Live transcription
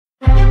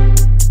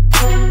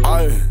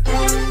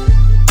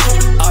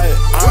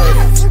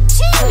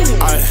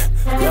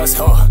let's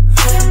go.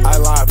 I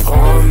like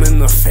pulling in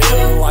the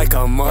field like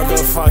a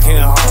motherfucking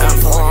hog.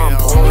 I'm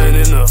pulling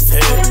in the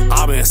field.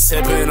 I've been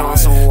sipping on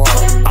some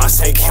water. I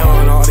say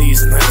killing all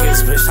these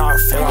niggas, bitch. I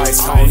feel like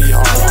Tony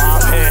Hawk.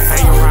 I've been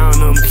hanging around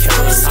them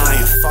killers. I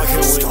ain't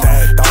fucking with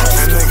that dog.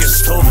 Them niggas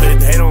stupid.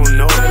 They don't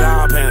know that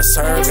I've been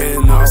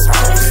serving those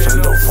hoes. And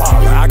the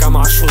water, I got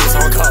my shoes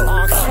on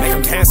cold. Make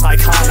them dance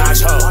like hot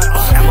nacho.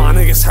 And my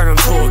niggas turn them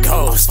to a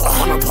ghost.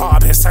 On the pod,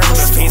 I've been serving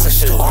this piece of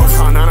shit.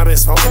 None of been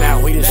smoking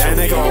that weed and shit.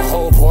 That nigga a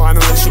whole boy, I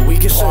know that you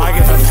weak as shit. I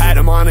give a pat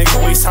to my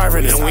nigga, we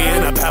serving it. And we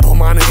in a pebble,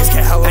 my niggas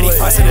get hella lit. And he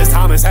fussing his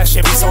diamonds, that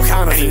shit be so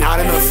counterfeit. And he not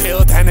in the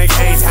field, that nigga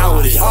ain't down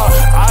with it.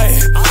 I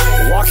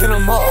walk in the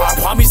mall, I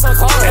bought me some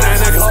clothes. And that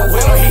nigga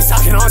Willow, he's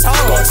talking on toes.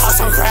 Go talk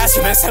some grass,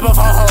 you been sipping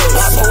for hoes.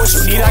 I put what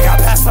you need, I got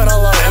pass for the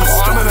low. And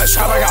boy, I'm in the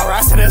trap, I got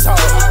rats in this hoe.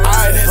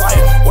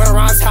 Went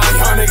around town,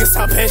 y'all niggas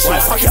some bitch.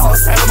 Like fuck y'all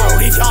said, I'ma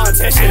leave y'all in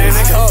tissue. And that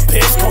nigga a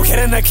bitch, go get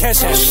in the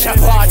kitchen. Chef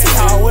Lottie,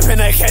 I'll whip in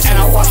the kitchen. And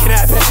I walk in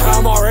that bitch, and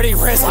I'm already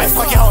rich. Like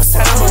fuck y'all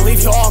said, I'ma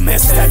leave you all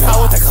missing. Step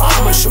out with the clock,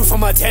 I'ma shoot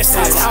from a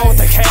distance. Down with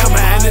the K, I'ma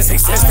end this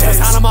existence.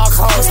 None of my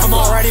clothes, I'm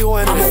already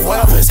winning. I'ma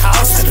wet up his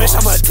house, and bitch,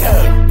 I'ma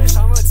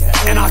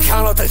dip. And I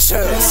count up the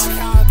chips.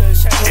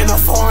 In the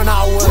foreign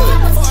I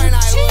would.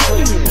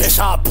 Bitch,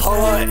 I pull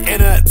her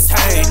in a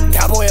tank.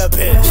 That boy a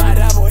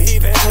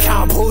bitch.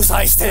 Count boots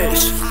like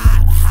Stitch.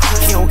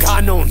 He don't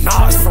got no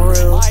knots for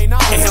real.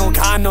 And he don't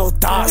got no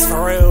dots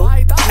for real.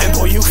 And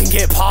boy, you can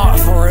get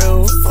popped for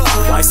real.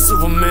 Like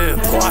Superman,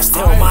 boy, I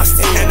steal my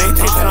steel. And they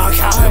think that I'm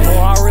capping, boy,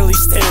 I really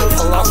still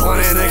pull up on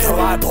that nigga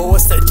like, boy,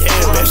 what's the deal?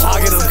 Bitch,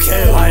 I get him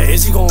killed. Like,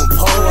 is he gon'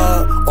 pull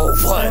up or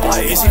what?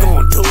 Like, is he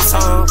gon' do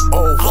something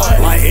or what?